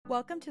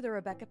Welcome to the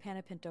Rebecca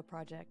Panapinto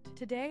Project.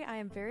 Today, I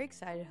am very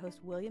excited to host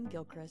William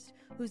Gilchrist,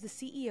 who's the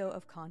CEO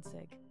of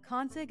Consig.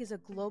 Consig is a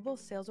global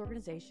sales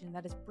organization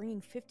that is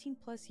bringing 15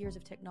 plus years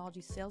of technology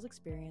sales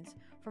experience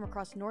from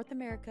across North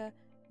America,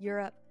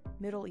 Europe,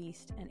 Middle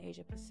East, and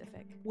Asia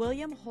Pacific.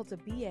 William holds a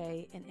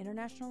BA in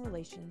International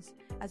Relations,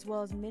 as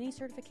well as many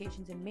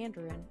certifications in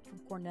Mandarin from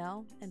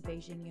Cornell and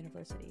Beijing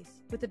universities.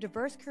 With a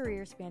diverse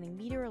career spanning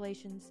media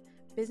relations,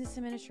 business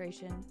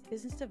administration,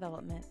 business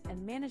development,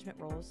 and management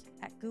roles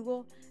at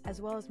Google,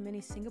 as well as many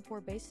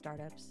Singapore-based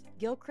startups,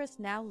 Gilchrist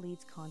now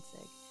leads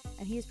Consig,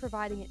 and he is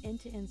providing an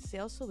end-to-end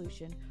sales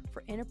solution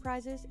for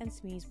enterprises and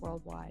SMEs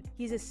worldwide.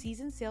 He's a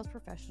seasoned sales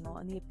professional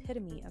and the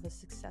epitome of a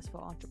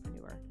successful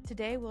entrepreneur.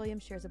 Today, William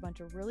shares a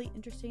bunch of really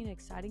interesting and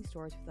exciting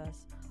stories with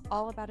us,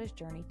 all about his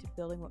journey to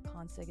building what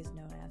Consig is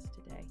known as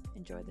today.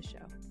 Enjoy the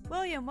show.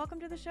 William, welcome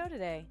to the show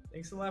today.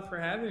 Thanks a lot for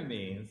having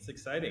me. It's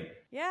exciting.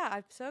 Yeah,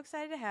 I'm so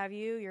excited to have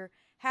you. You're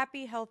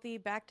happy, healthy,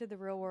 back to the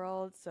real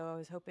world. So I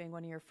was hoping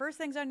one of your first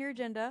things on your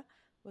agenda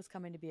was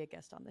coming to be a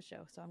guest on the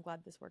show. So I'm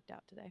glad this worked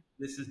out today.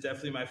 This is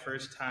definitely my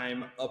first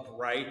time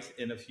upright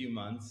in a few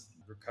months,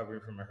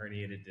 recovering from a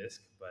herniated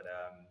disc. But,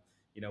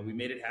 we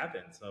made it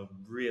happen. So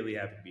I'm really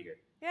happy to be here.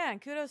 Yeah,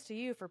 and kudos to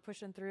you for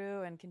pushing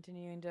through and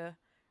continuing to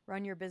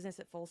run your business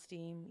at full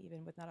steam,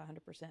 even with not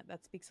 100%.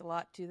 That speaks a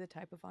lot to the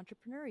type of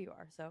entrepreneur you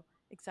are. So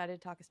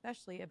excited to talk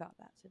especially about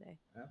that today.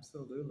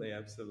 Absolutely.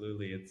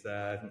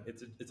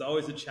 It's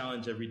always a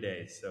challenge every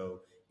day. So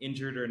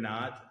injured or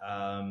not,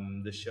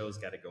 the show's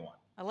got to go on.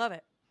 I love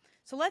it.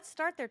 So let's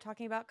start there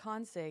talking about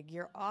Consig,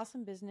 your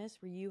awesome business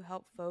where you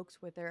help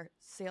folks with their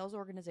sales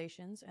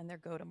organizations and their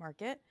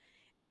go-to-market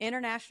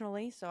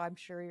internationally. So I'm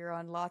sure you're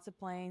on lots of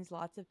planes,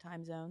 lots of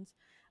time zones.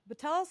 But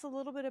tell us a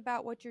little bit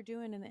about what you're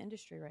doing in the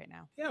industry right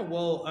now. Yeah,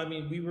 well,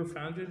 we were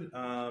founded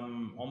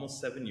almost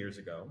 7 years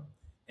ago,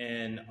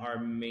 and our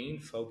main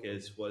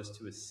focus was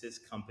to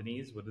assist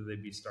companies, whether they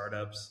be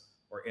startups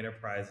or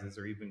enterprises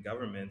or even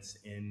governments,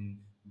 in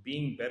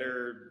being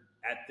better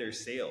at their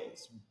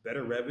sales,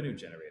 better revenue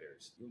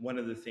generators. One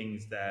of the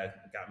things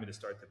that got me to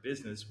start the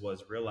business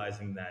was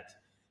realizing that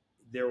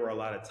there were a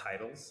lot of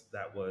titles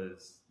that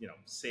was,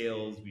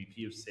 sales,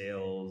 VP of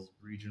sales,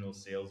 regional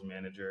sales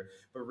manager,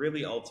 but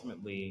really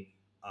ultimately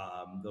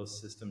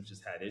those systems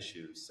just had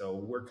issues. So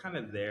we're kind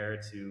of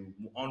there to,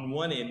 on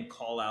one end,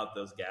 call out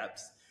those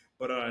gaps,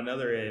 but on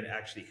another end,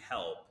 actually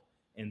help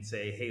and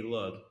say, hey,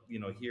 look,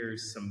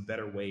 here's some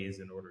better ways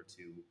in order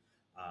to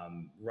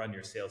run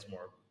your sales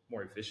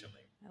more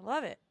efficiently. I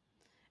love it.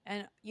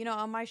 And,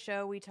 on my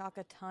show, we talk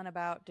a ton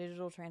about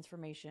digital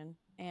transformation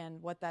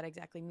and what that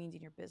exactly means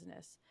in your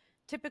business.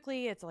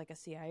 Typically, it's like a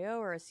CIO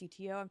or a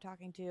CTO I'm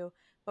talking to,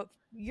 but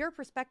your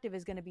perspective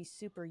is going to be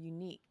super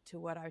unique to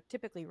what I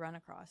typically run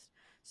across.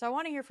 So I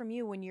want to hear from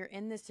you when you're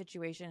in this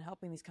situation,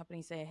 helping these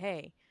companies say,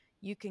 hey,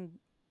 you can,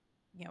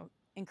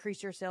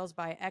 increase your sales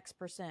by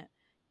X%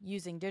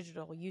 using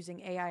digital,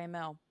 using AI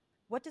ML.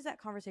 What does that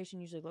conversation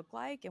usually look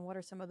like? And what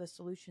are some of the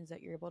solutions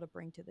that you're able to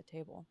bring to the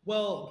table?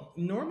 Well,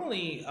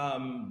 normally,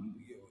 and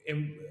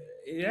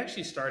it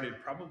actually started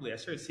I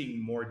started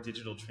seeing more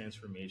digital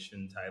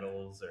transformation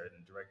titles or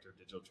director of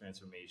digital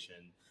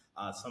transformation.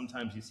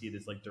 Sometimes you see it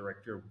as like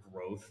director of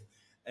growth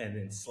and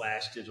then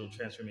 / digital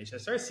transformation. I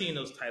started seeing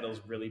those titles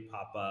really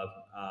pop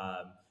up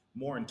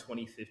more in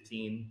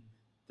 2015.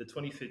 The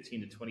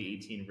 2015 to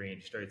 2018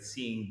 range, started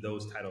seeing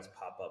those titles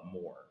pop up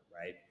more,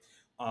 right?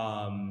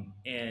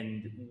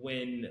 And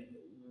when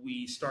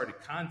we started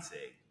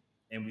Consig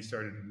and we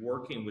started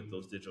working with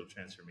those digital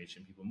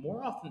transformation people,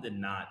 more often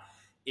than not,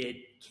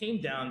 it came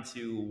down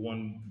to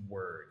one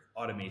word: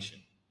 automation.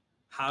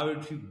 How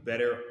to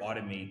better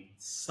automate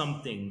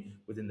something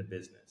within the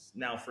business.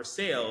 Now, for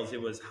sales,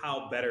 it was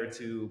how better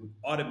to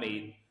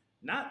automate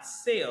not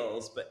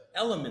sales, but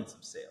elements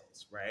of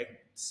sales, right?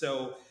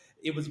 So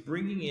it was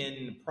bringing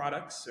in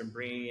products and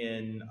bringing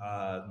in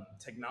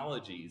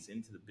technologies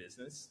into the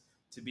business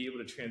to be able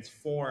to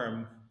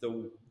transform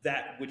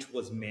that which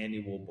was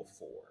manual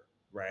before,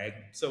 right?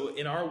 So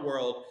in our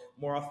world,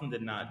 more often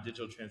than not,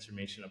 digital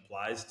transformation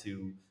applies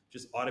to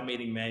just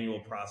automating manual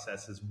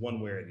processes one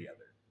way or the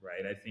other,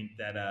 right? I think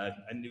that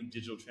a new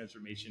digital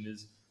transformation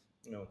is,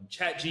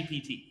 Chat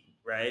GPT,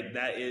 right?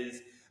 That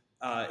is,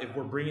 if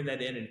we're bringing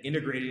that in and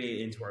integrating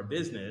it into our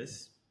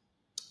business,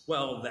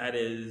 well, that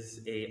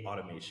is a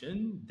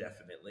automation,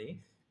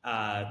 definitely.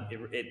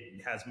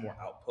 It has more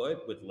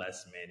output with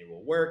less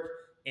manual work,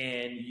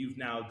 and you've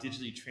now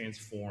digitally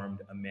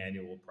transformed a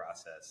manual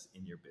process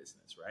in your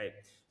business, right?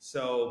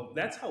 So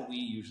that's how we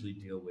usually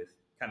deal with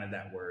kind of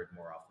that word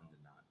more often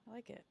than not. I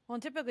like it. Well,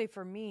 and typically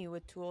for me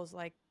with tools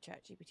like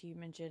ChatGPT you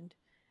mentioned,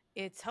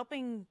 it's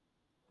helping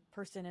a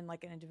person in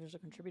like an individual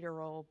contributor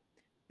role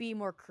be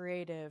more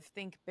creative,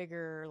 think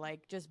bigger,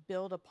 like just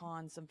build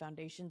upon some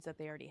foundations that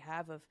they already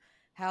have of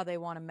how they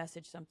want to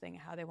message something,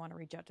 how they want to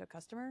reach out to a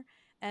customer,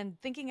 and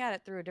thinking at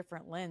it through a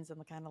different lens.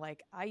 And kind of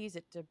like I use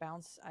it to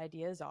bounce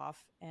ideas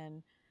off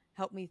and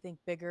help me think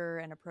bigger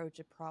and approach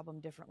a problem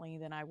differently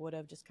than I would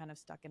have just kind of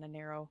stuck in a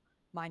narrow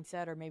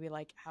mindset or maybe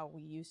like how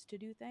we used to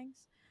do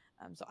things.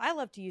 So I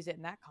love to use it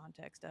in that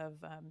context of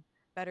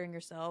bettering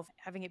yourself,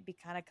 having it be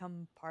kind of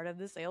come part of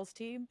the sales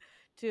team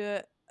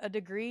to a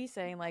degree,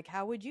 saying like,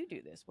 how would you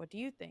do this? What do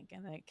you think?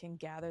 And then it can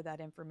gather that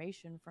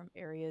information from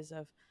areas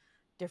of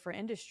different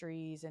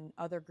industries and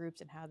other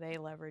groups and how they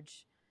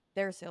leverage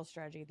their sales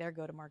strategy, their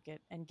go to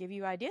market, and give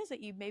you ideas that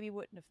you maybe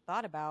wouldn't have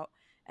thought about.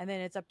 And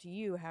then it's up to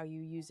you how you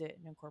use it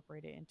and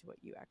incorporate it into what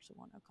you actually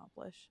want to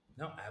accomplish.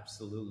 No,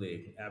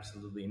 absolutely.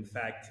 Absolutely. In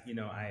fact,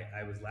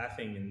 I was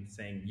laughing and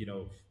saying,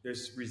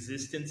 there's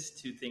resistance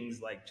to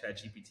things like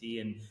ChatGPT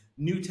and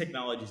new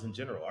technologies in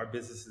general. Our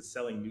business is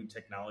selling new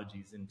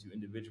technologies into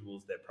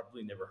individuals that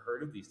probably never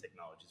heard of these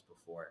technologies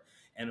before.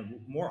 And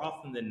more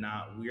often than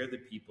not, we're the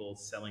people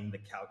selling the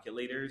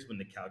calculators when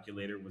the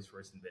calculator was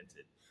first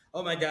invented.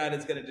 Oh my God,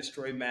 it's going to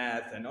destroy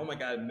math. And oh my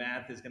God,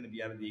 math is going to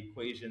be out of the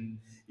equation.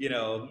 We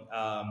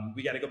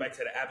got to go back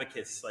to the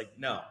abacus. Like,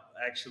 no,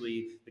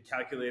 actually, the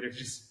calculator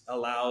just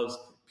allows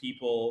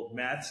people,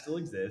 math still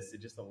exists.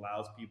 It just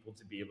allows people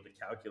to be able to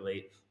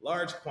calculate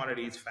large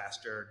quantities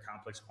faster,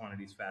 complex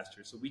quantities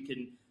faster. So we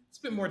can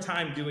spend more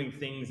time doing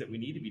things that we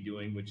need to be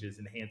doing, which is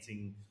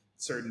enhancing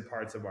certain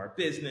parts of our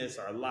business,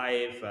 our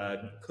life,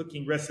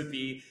 cooking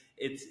recipe.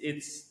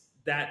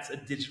 That's a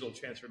digital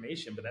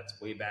transformation, but that's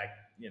way back,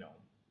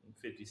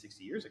 50,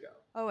 60 years ago.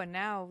 Oh, and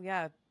now,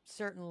 yeah,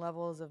 certain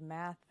levels of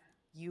math,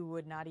 you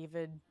would not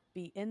even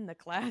be in the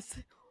class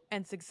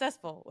and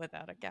successful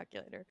without a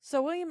calculator.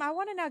 So, William, I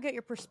want to now get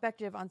your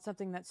perspective on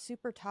something that's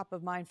super top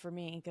of mind for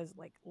me because,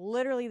 like,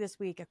 literally this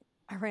week,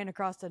 I ran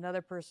across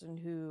another person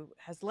who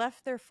has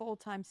left their full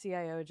time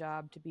CIO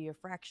job to be a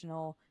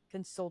fractional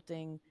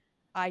consulting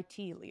IT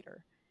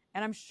leader.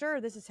 And I'm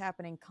sure this is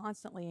happening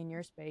constantly in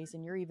your space,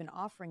 and you're even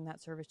offering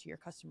that service to your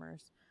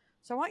customers.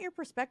 So I want your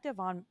perspective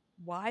on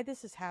why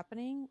this is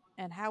happening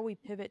and how we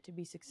pivot to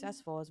be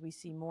successful as we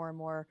see more and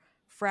more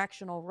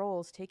fractional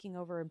roles taking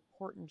over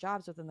important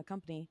jobs within the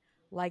company,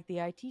 like the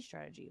IT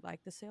strategy,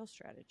 like the sales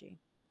strategy.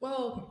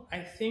 Well, I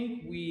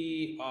think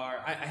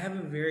I have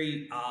a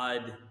very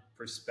odd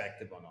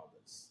perspective on all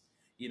this.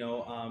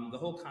 The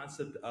whole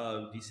concept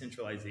of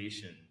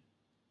decentralization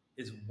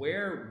is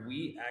where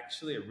we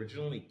actually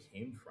originally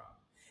came from.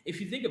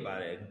 If you think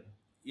about it,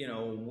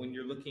 when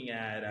you're looking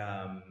at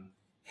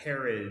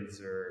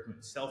Harrods or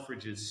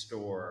Selfridge's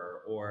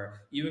store, or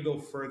even go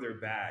further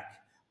back,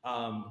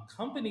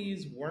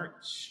 companies weren't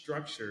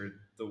structured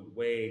the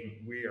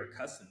way we are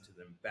accustomed to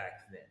them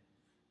back then,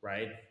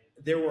 right?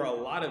 There were a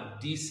lot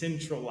of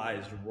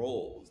decentralized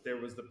roles. There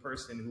was the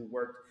person who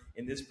worked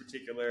in this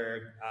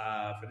particular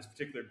for this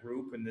particular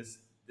group in this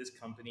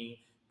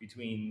company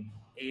between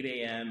 8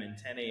 a.m. and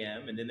 10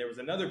 a.m. And then there was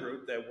another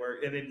group that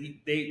worked, and then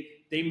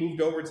they moved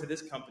over to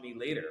this company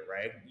later,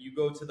 right? You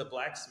go to the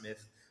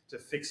blacksmith to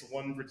fix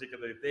one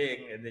particular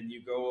thing, and then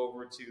you go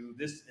over to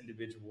this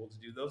individual to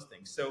do those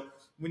things. So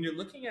when you're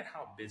looking at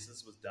how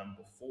business was done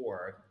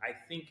before, I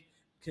think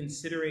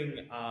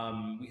considering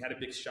we had a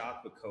big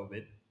shock with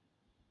COVID,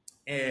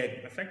 and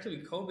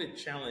effectively, COVID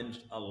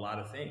challenged a lot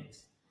of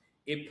things.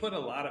 It put a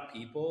lot of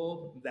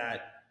people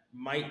that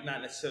might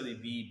not necessarily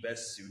be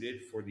best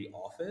suited for the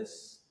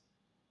office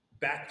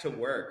back to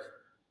work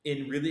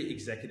in really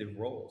executive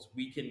roles.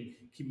 We can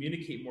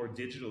communicate more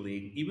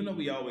digitally, even though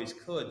we always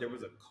could. There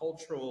was a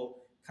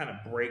cultural kind of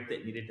break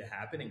that needed to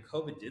happen, and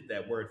COVID did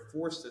that, where it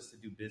forced us to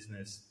do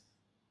business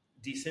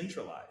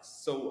decentralized.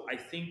 So I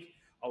think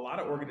a lot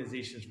of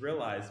organizations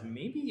realize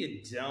maybe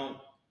you don't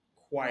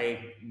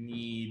quite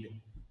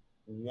need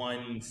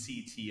one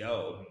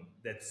CTO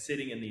that's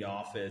sitting in the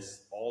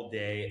office all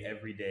day,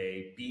 every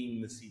day,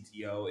 being the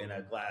CTO in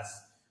a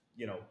glass,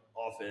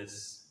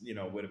 office,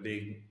 with a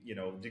big,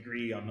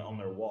 degree on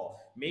their wall.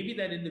 Maybe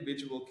that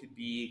individual could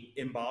be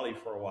in Bali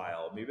for a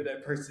while. Maybe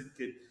that person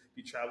could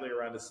be traveling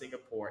around to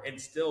Singapore and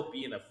still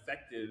be an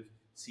effective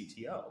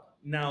CTO.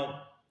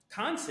 Now,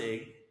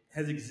 Consig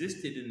has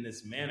existed in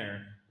this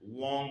manner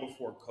long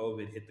before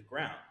COVID hit the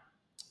ground.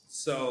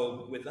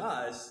 So with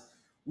us,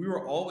 we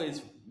were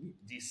always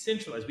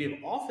decentralized. We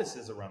have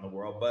offices around the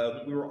world,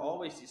 but we were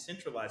always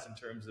decentralized in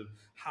terms of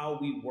how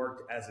we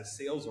worked as a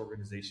sales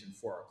organization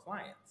for our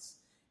clients.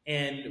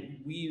 And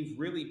we've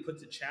really put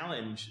to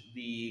challenge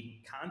the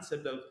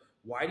concept of,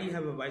 why do you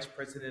have a vice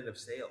president of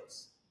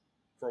sales?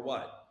 For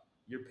what?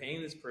 You're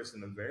paying this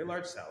person a very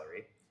large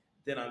salary.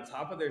 Then on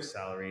top of their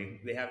salary,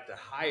 they have to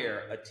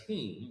hire a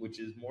team, which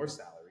is more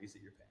salaries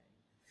that you're paying.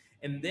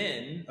 And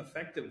then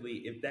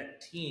effectively, if that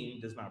team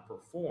does not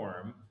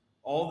perform,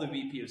 all the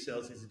VP of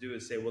sales needs to do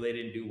is say, well, they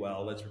didn't do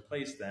well, let's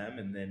replace them.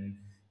 And then,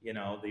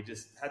 they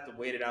just had to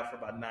wait it out for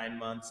about 9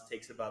 months,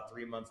 takes about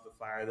 3 months to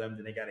fire them.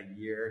 Then they got a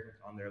year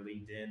on their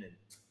LinkedIn, and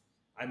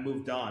I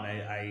moved on.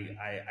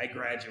 I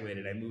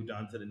graduated. I moved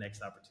on to the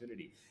next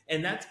opportunity.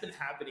 And that's been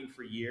happening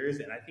for years.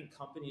 And I think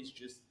companies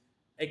just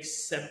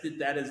accepted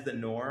that as the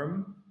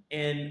norm.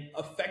 And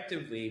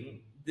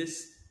effectively,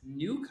 this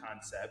new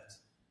concept,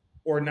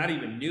 or not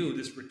even new,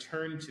 this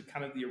return to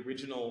kind of the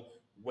original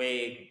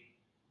way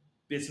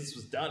business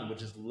was done,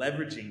 which is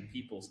leveraging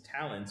people's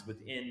talents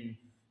within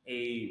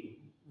a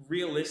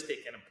realistic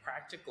and a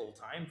practical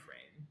time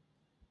frame,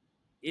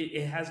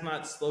 it has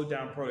not slowed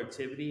down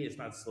productivity. It's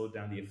not slowed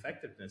down the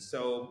effectiveness.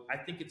 So I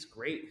think it's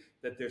great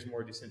that there's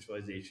more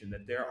decentralization,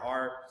 that there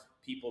are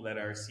people that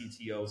are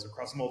CTOs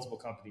across multiple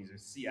companies or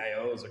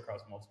CIOs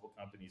across multiple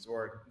companies,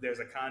 or there's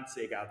a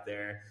config out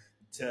there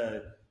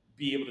to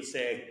be able to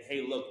say,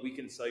 hey, look, we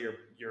can sell your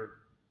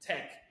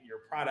tech, your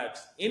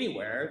products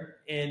anywhere.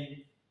 And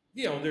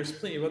there's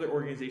plenty of other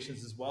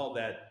organizations as well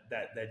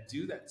that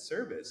do that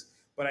service.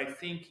 But I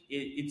think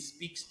it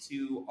speaks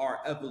to our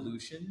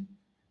evolution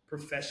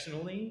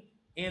professionally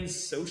and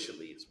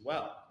socially as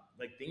well.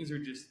 Like things are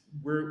just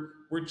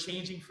we're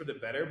changing for the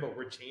better, but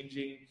we're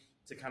changing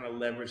to kind of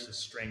leverage the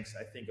strengths,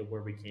 I think, of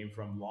where we came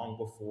from long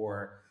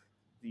before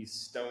these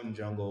stone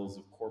jungles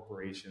of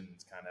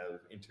corporations kind of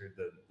entered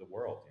the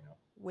world.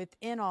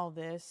 Within all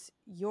this,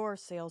 your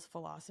sales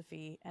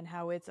philosophy and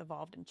how it's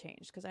evolved and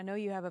changed. Because I know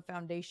you have a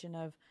foundation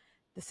of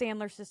the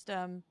Sandler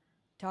system,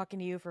 talking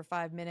to you for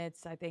 5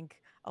 minutes. I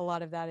think a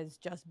lot of that has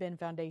just been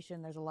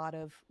foundation. There's a lot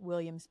of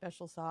William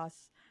special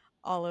sauce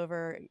all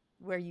over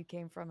where you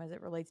came from as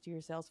it relates to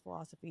your sales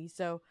philosophy.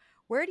 So,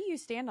 where do you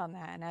stand on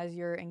that? And as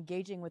you're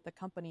engaging with the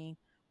company,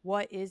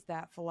 what is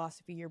that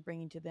philosophy you're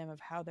bringing to them of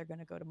how they're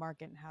going to go to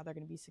market and how they're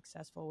going to be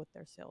successful with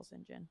their sales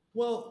engine?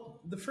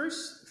 Well, the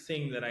first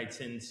thing that I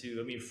tend to,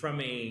 I mean,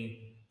 from a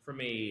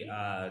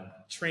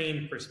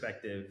trained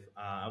perspective,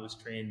 I was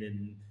trained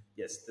in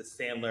yes the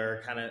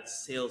Sandler kind of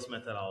sales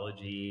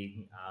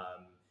methodology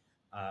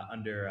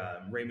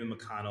under Raymond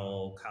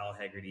McConnell, Kyle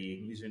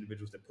Haggerty. These are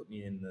individuals that put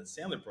me in the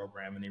Sandler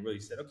program, and they really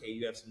said, okay,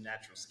 you have some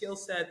natural skill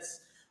sets.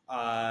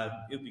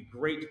 It would be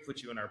great to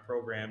put you in our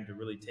program to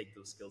really take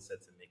those skill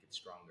sets and make it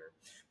stronger.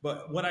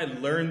 But what I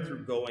learned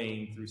through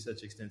going through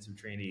such extensive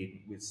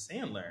training with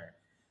Sandler,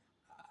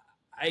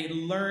 I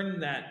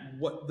learned that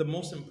what the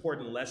most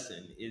important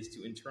lesson is to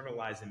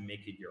internalize and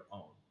make it your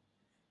own.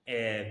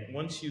 And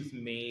once you've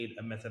made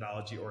a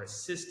methodology or a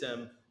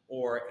system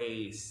or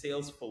a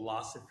sales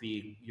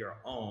philosophy your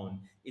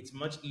own, it's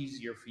much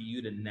easier for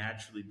you to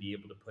naturally be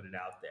able to put it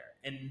out there.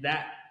 And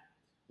that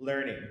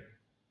learning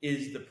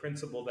is the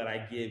principle that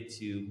I give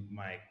to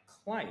my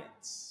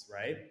clients,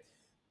 right?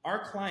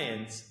 Our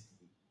clients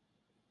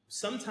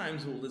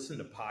sometimes will listen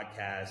to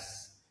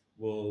podcasts,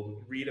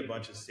 will read a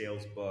bunch of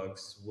sales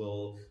books,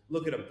 will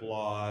look at a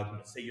blog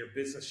and say your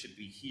business should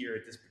be here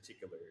at this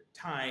particular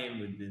time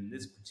within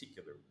this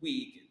particular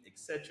week, et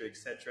cetera, et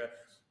cetera.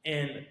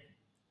 And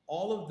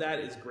all of that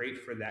is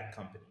great for that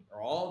company,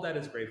 or all of that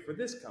is great for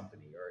this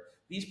company, or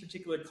these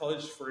particular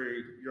colors for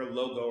your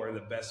logo are the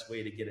best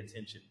way to get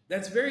attention.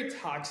 That's very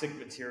toxic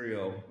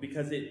material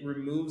because it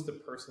removes the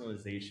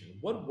personalization.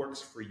 What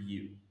works for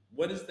you?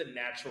 What is the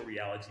natural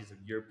realities of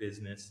your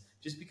business?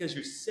 Just because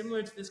you're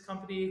similar to this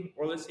company,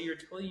 or let's say you're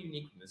totally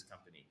unique from this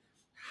company,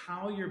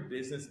 how your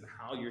business and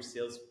how your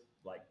sales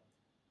like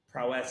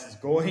prowess is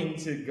going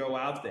to go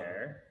out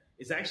there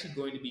is actually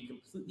going to be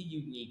completely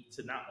unique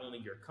to not only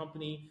your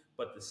company,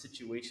 but the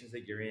situations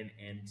that you're in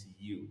and to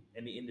you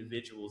and the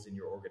individuals in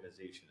your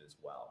organization as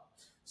well.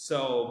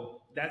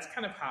 So that's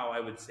kind of how I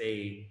would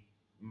say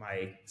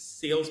my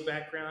sales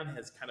background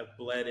has kind of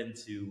bled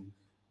into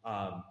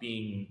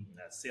being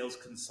a sales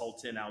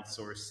consultant,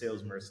 outsourced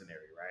sales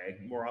mercenary,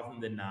 right? More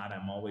often than not,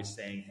 I'm always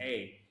saying,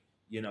 hey,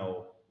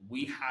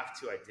 we have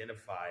to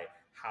identify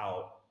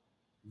how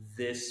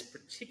this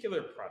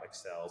particular product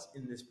sells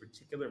in this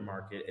particular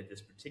market at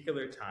this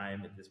particular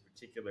time at this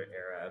particular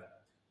era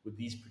with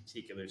these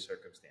particular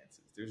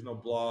circumstances. There's no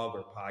blog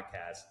or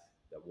podcast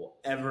that will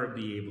ever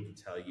be able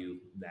to tell you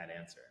that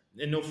answer,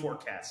 and no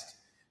forecast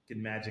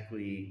can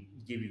magically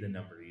give you the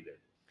number either.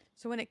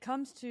 So, when it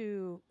comes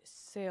to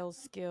sales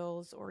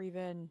skills or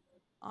even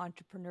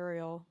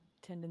entrepreneurial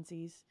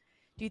tendencies,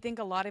 do you think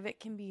a lot of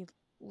it can be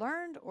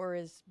learned, or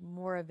is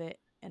more of it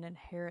an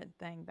inherent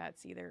thing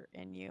that's either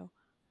in you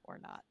or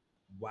not?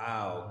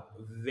 Wow,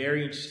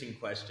 very interesting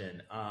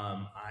question.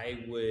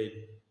 I would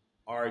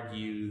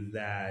argue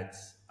that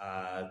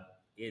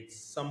it's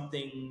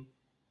something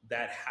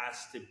that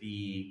has to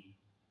be.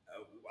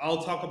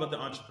 I'll talk about the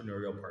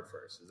entrepreneurial part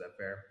first. Is that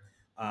fair?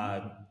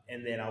 Mm-hmm.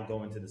 And then I'll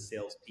go into the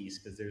sales piece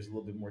because there's a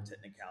little bit more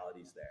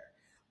technicalities there.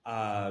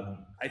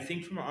 I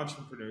think from an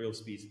entrepreneurial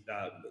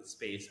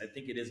space, I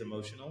think it is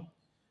emotional.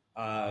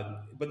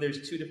 But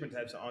there's two different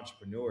types of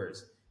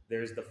entrepreneurs.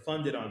 There's the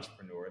funded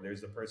entrepreneur.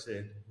 There's the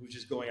person who's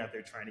just going out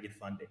there trying to get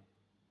funding,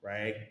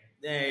 right?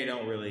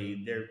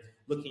 They're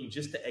looking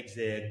just to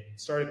exit,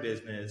 start a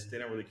business. They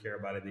don't really care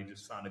about it. They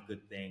just found a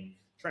good thing,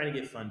 trying to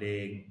get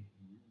funding,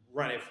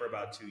 run it for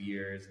about 2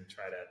 years and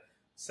try to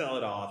sell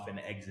it off and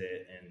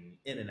exit and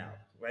in and out,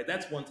 right?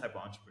 That's one type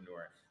of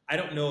entrepreneur. I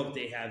don't know if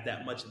they have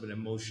that much of an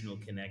emotional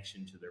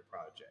connection to their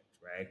project,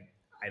 right?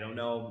 I don't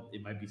know.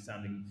 It might be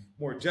sounding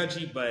more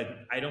judgy,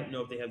 but I don't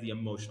know if they have the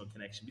emotional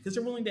connection because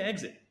they're willing to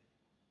exit.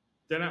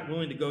 They're not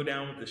willing to go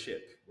down with the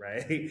ship,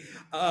 right?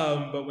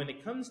 But when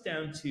it comes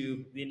down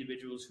to the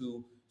individuals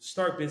who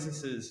start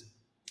businesses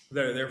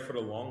that are there for the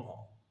long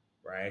haul,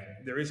 right?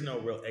 There is no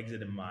real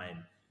exit in mind.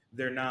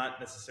 They're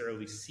not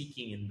necessarily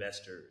seeking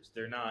investors.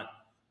 They're not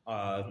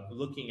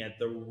looking at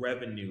the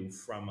revenue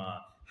from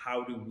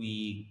how do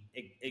we,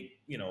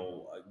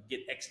 get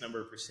X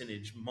number of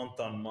percentage month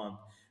on month.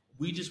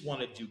 We just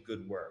want to do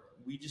good work.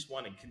 We just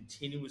want to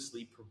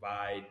continuously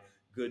provide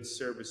good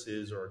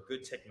services or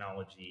good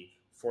technology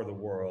for the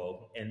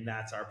world, and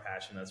that's our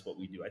passion. That's what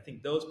we do. I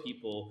think those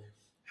people,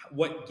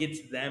 what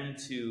gets them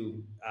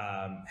to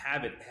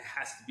have it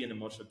has to be an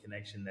emotional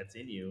connection that's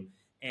in you,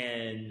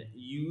 and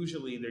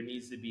usually there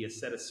needs to be a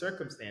set of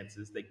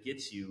circumstances that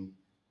gets you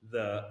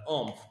the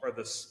oomph or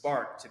the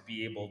spark to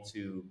be able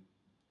to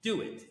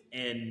do it.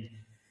 And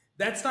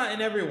that's not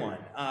in everyone.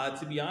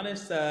 To be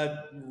honest,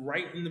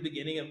 right in the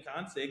beginning of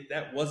Consig,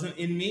 that wasn't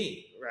in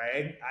me,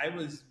 right? I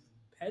was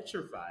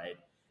petrified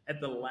at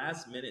the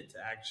last minute to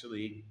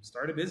actually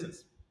start a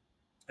business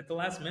at the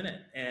last minute.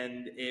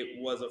 And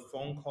it was a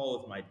phone call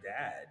with my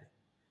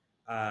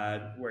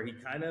dad where he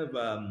kind of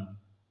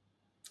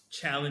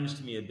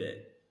challenged me a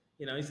bit.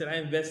 He said, I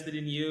invested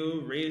in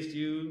you, raised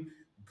you,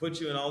 put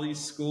you in all these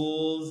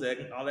schools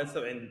and all that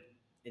stuff. And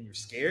you're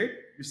scared?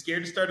 You're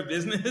scared to start a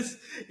business,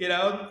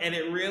 And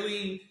it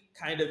really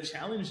kind of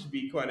challenged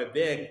me quite a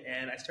bit.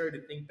 And I started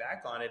to think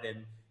back on it.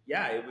 And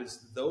yeah, it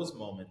was those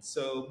moments.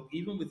 So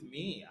even with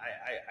me,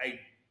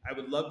 I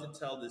would love to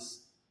tell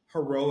this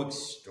heroic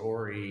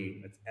story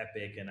that's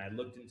epic. And I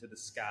looked into the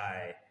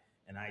sky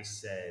and I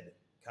said,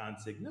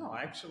 Consig, no,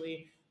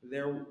 actually,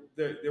 there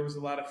was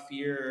a lot of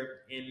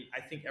fear in,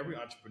 I think, every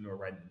entrepreneur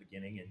right in the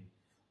beginning, and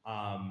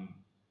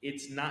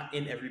it's not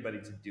in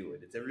everybody to do it.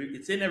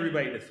 It's in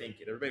everybody to think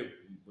it. Everybody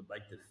would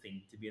like to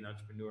think to be an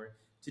entrepreneur.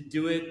 To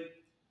do it,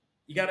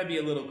 you got to be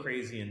a little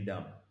crazy and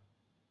dumb.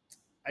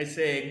 I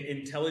say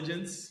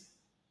intelligence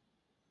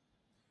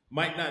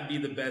might not be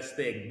the best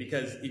thing,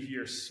 because if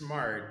you're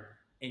smart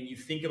and you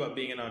think about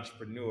being an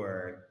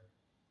entrepreneur,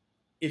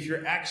 if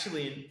you're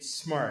actually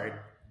smart,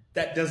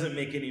 that doesn't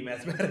make any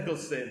mathematical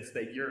sense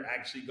that you're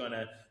actually going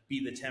to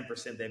be the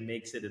 10% that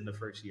makes it in the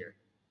first year,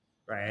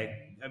 right?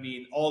 I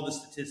mean, all the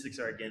statistics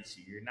are against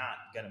you. You're not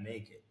going to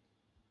make it.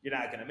 You're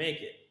not going to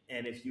make it.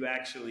 And if you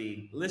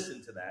actually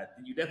listen to that,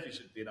 then you definitely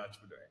should be an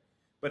entrepreneur.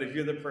 But if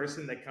you're the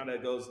person that kind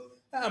of goes,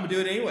 I'm going to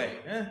do it anyway.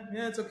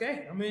 Yeah, it's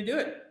okay. I'm going to do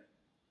it.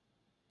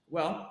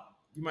 Well,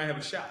 you might have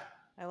a shot.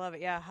 I love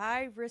it. Yeah,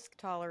 high risk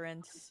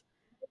tolerance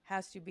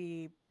has to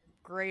be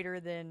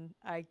greater than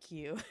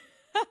IQ.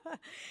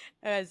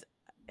 As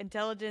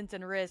intelligence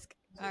and risk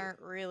aren't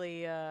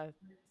really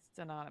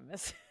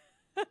synonymous.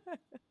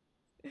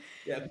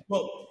 Yeah.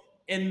 Well,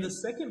 and the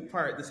second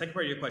part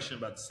of your question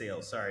about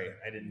sales, sorry,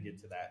 I didn't get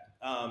to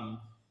that.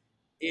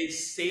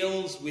 Is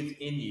sales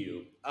within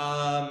you?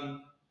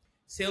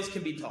 Sales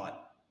can be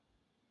taught.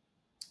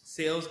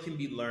 Sales can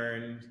be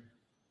learned.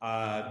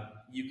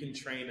 You can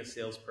train a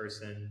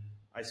salesperson.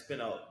 I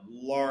spent a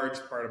large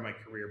part of my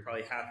career,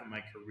 probably half of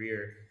my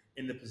career,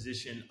 in the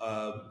position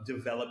of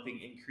developing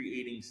and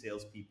creating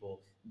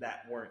salespeople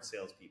that weren't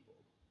salespeople,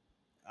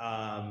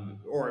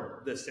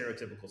 or the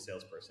stereotypical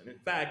salesperson. In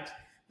fact,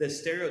 the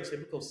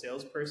stereotypical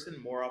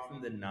salesperson, more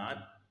often than not,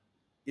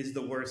 is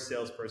the worst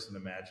salesperson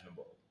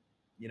imaginable.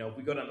 If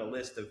we go down the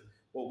list of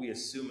what we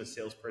assume a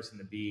salesperson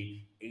to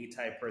be: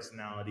 A-type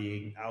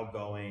personality,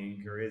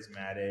 outgoing,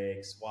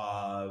 charismatic,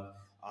 suave,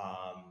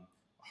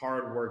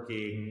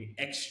 hardworking,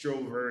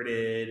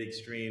 extroverted,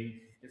 extreme.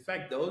 In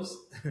fact, those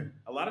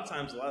a lot of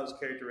times, a lot of those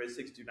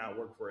characteristics do not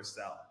work for a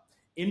sell.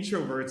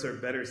 Introverts are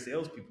better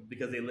salespeople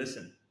because they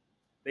listen.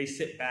 They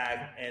sit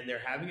back and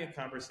they're having a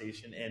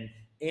conversation and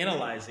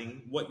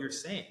analyzing what you're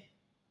saying.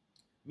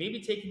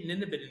 Maybe taking it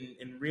in a bit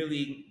and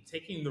really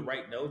taking the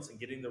right notes and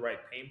getting the right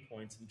pain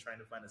points and trying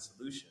to find a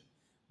solution.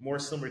 More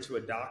similar to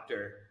a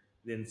doctor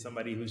than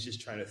somebody who's just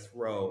trying to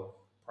throw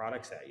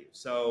products at you.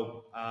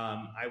 So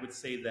I would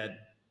say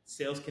that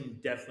sales can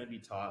definitely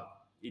be taught.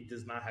 It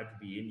does not have to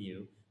be in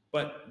you,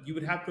 but you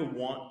would have to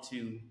want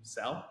to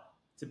sell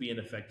to be an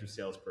effective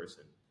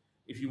salesperson.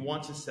 If you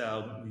want to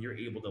sell, you're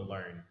able to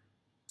learn.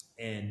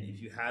 And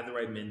if you have the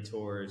right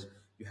mentors,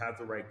 you have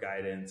the right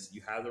guidance,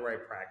 you have the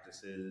right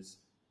practices,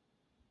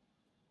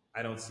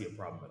 I don't see a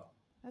problem at all.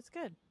 That's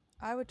good.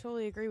 I would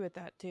totally agree with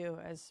that too.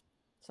 As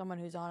someone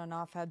who's on and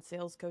off had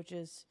sales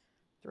coaches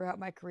throughout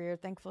my career,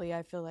 thankfully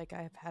I feel like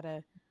I've had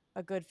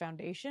a good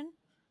foundation.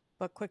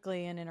 But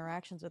quickly in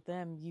interactions with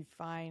them, you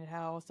find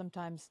how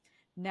sometimes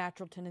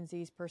natural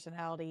tendencies,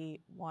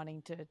 personality,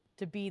 wanting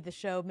to be the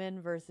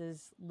showman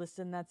versus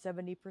listen that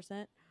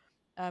 70%,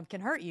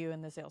 can hurt you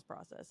in the sales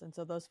process. And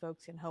so those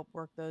folks can help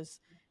work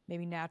those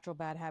maybe natural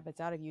bad habits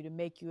out of you to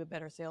make you a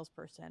better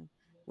salesperson,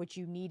 which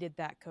you needed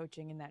that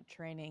coaching and that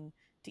training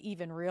to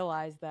even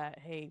realize that,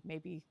 hey,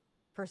 maybe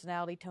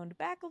personality toned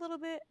back a little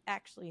bit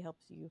actually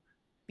helps you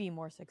be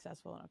more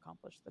successful and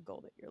accomplish the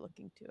goal that you're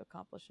looking to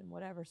accomplish in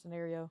whatever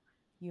scenario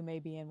you may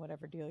be in,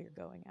 whatever deal you're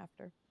going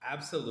after.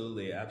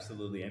 Absolutely,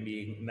 absolutely. I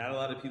mean, not a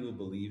lot of people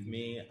believe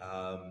me,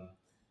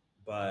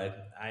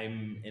 but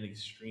I'm an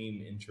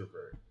extreme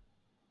introvert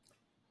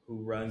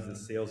who runs a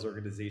sales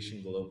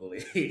organization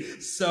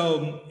globally.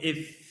 So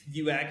if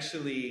you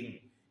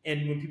actually,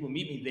 and when people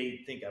meet me,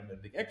 they think I'm a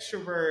big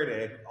extrovert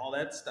and all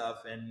that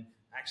stuff. And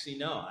Actually,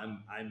 no.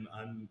 I'm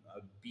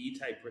a B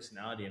type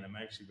personality, and I'm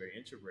actually very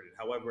introverted.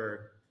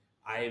 However,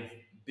 I've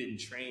been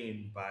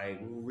trained by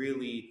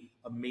really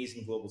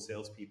amazing global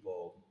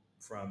salespeople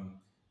from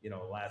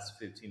last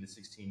 15 to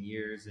 16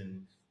 years,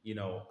 and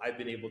I've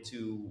been able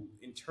to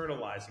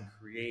internalize and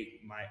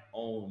create my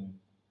own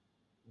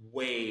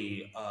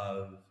way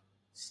of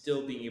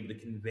still being able to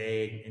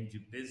convey and do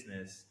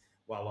business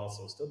while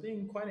also still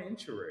being quite an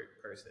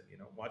introvert person.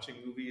 Watching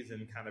movies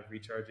and kind of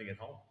recharging at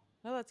home.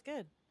 Oh, that's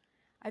good.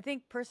 I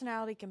think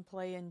personality can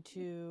play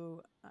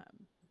into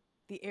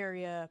the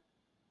area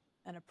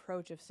and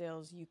approach of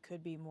sales you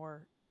could be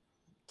more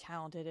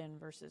talented in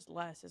versus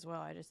less as well.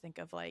 I just think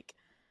of like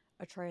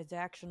a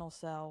transactional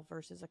sell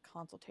versus a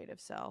consultative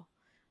sell.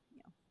 You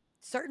know,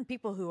 certain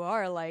people who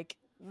are like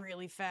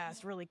really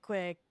fast, really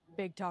quick,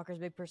 big talkers,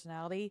 big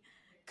personality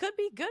could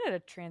be good at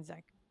a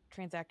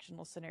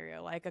transactional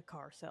scenario like a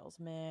car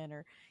salesman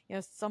or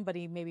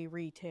somebody maybe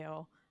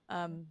retail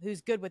who's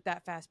good with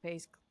that fast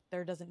pace.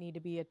 There doesn't need to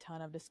be a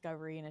ton of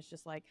discovery, and it's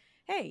just like,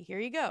 hey, here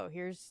you go,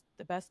 here's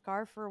the best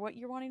car for what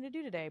you're wanting to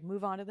do today,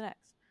 move on to the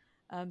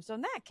next. So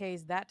in that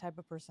case, that type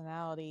of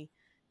personality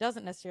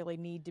doesn't necessarily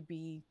need to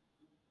be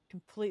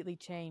completely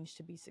changed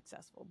to be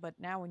successful. But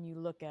now when you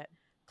look at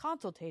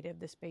consultative,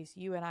 the space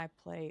you and I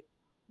play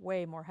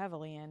way more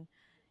heavily in,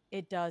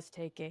 it does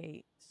take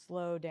a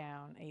slow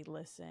down, a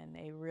listen,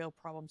 a real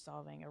problem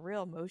solving, a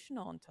real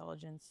emotional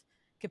intelligence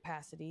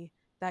capacity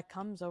that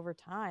comes over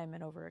time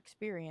and over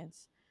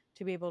experience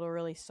to be able to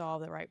really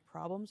solve the right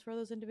problems for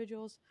those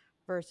individuals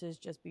versus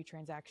just be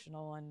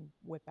transactional and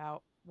whip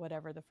out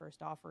whatever the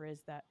first offer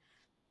is that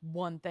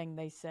one thing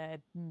they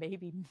said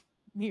maybe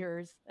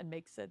mirrors and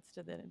makes sense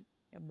to then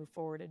move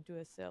forward into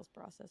a sales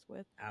process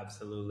with.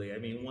 Absolutely. I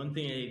mean, one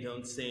thing I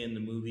don't say in the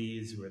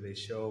movies where they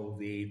show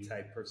the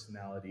type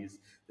personalities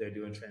that are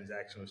doing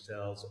transactional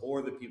sales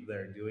or the people that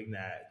are doing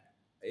that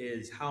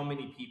is how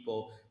many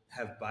people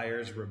have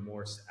buyer's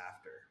remorse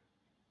after.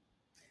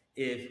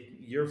 If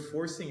you're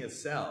forcing a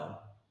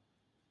sell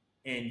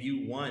and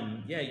you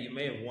won, yeah, you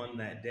may have won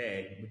that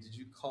day, but did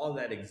you call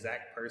that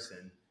exact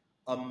person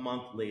a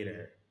month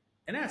later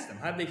and ask them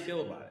how did they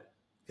feel about it?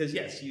 Because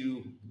yes,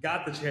 you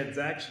got the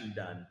transaction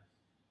done,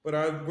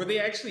 but were they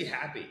actually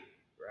happy?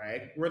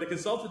 Right? Where the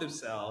consultative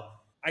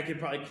sell, I could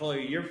probably call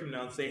you a year from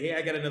now and say, "Hey,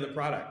 I got another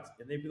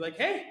product," and they'd be like,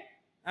 "Hey,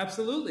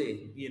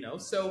 absolutely,"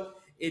 So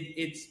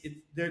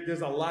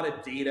there's a lot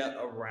of data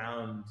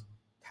around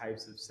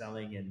types of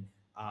selling, and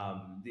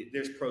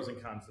there's pros and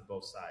cons to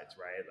both sides,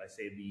 right? I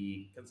say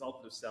the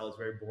consultative sell is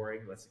very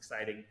boring, less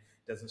exciting,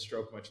 doesn't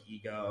stroke much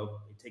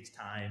ego, it takes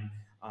time.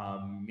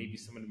 Maybe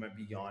someone might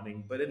be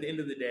yawning, but at the end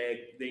of the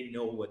day, they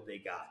know what they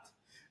got,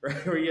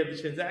 right? Or you have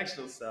the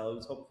transactional sell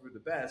who's hoping for the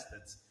best,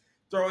 that's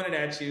throwing it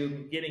at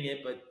you, getting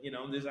it, but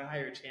there's a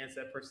higher chance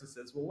that person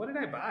says, "Well, what did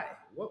I buy?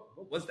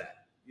 What was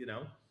that?"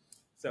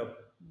 So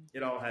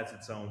it all has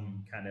its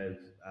own kind of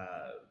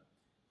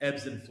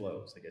ebbs and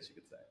flows, I guess you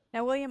could say.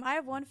 Now, William, I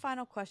have one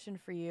final question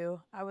for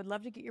you. I would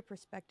love to get your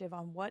perspective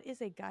on what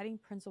is a guiding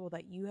principle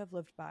that you have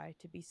lived by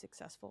to be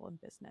successful in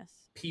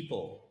business.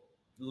 People,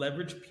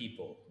 leverage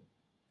people,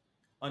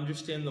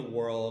 understand the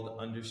world,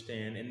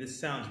 understand, and this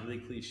sounds really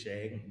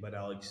cliche, but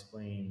I'll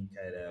explain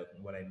kind of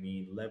what I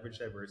mean. Leverage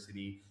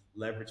diversity,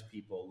 leverage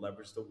people,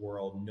 leverage the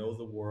world, know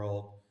the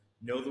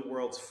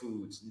world's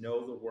foods,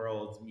 know the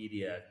world's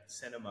media,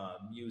 cinema,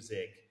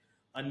 music,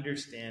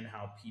 understand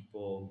how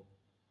people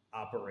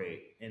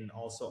operate and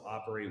also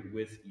operate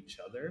with each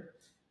other.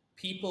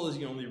 People is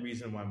the only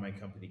reason why my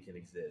company can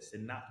exist,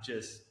 and not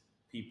just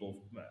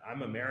people.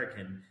 I'm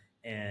American,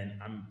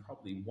 and I'm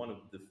probably one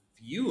of the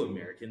few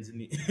Americans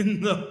in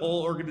in the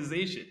whole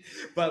organization.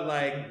 But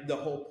like the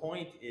whole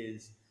point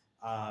is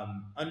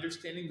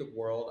understanding the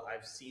world.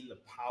 I've seen the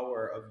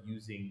power of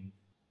using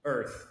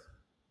Earth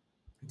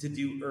to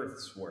do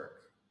Earth's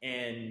work,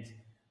 and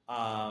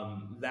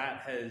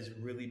that has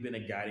really been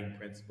a guiding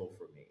principle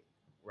for me.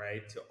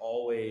 Right, to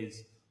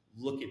always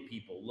look at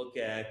people, look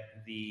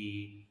at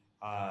the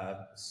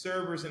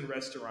servers in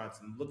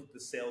restaurants and look at the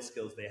sales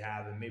skills they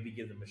have and maybe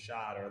give them a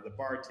shot, or the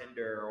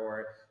bartender,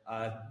 or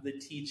the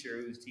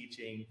teacher who's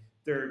teaching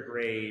third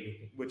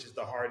grade, which is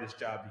the hardest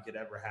job you could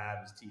ever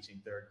have, is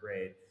teaching third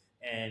grade,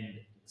 and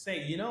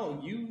say,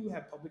 you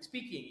have public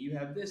speaking, you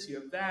have this,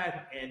 you have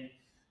that, and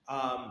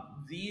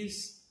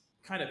these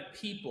kind of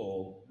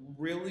people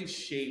really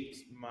shaped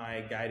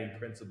my guiding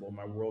principle,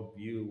 my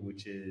worldview,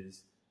 which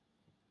is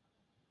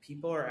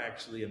people are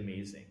actually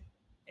amazing,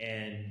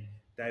 and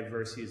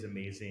diversity is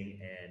amazing,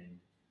 and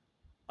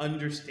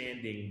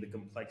understanding the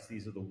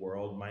complexities of the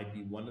world might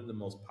be one of the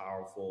most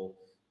powerful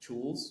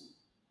tools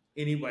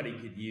anybody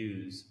could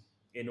use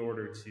in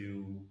order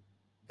to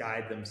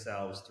guide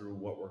themselves through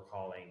what we're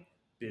calling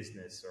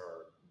business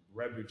or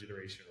revenue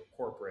generation or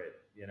corporate,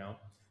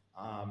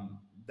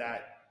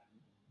 that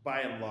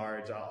by and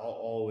large, I'll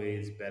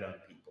always bet on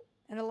people.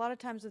 And a lot of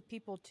times with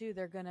people too,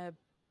 they're going to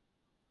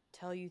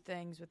tell you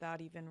things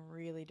without even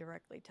really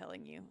directly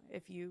telling you.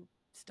 If you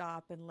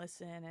stop and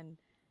listen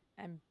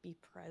and be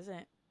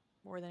present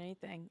more than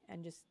anything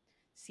and just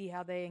see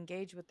how they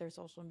engage with their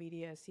social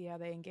media, see how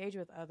they engage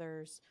with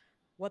others,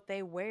 what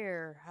they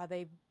wear, how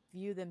they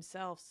view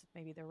themselves,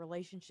 maybe their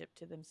relationship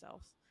to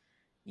themselves.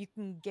 You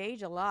can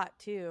gauge a lot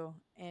too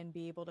and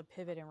be able to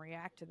pivot and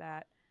react to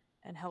that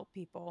and help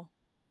people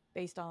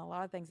based on a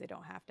lot of things they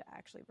don't have to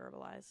actually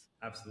verbalize.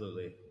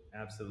 Absolutely,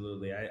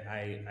 absolutely.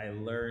 I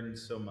learn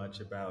so much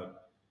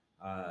about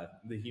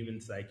the human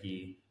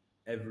psyche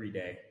every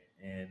day,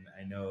 and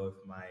I know if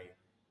my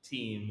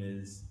team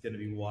is going to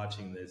be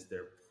watching this,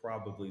 they're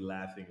probably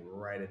laughing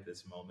right at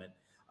this moment.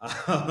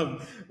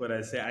 When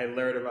I say I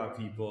learn about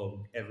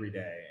people every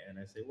day, and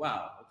I say,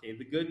 "Wow, okay,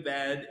 the good,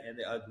 bad, and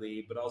the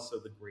ugly, but also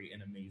the great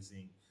and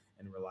amazing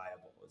and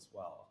reliable as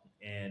well,"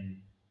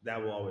 and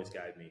that will always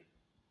guide me,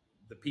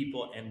 the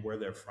people and where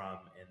they're from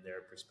and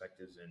their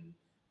perspectives and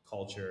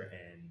culture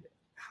and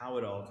how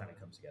it all kind of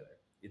comes together.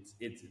 It's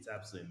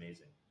absolutely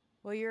amazing.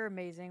 Well, you're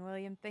amazing,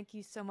 William. Thank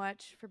you so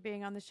much for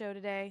being on the show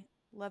today.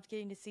 Loved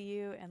getting to see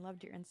you and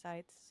loved your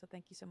insights. So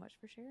thank you so much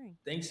for sharing.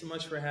 Thanks so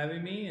much for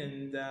having me,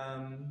 and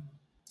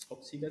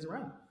hope to see you guys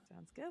around.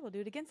 Sounds good. We'll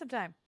do it again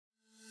sometime.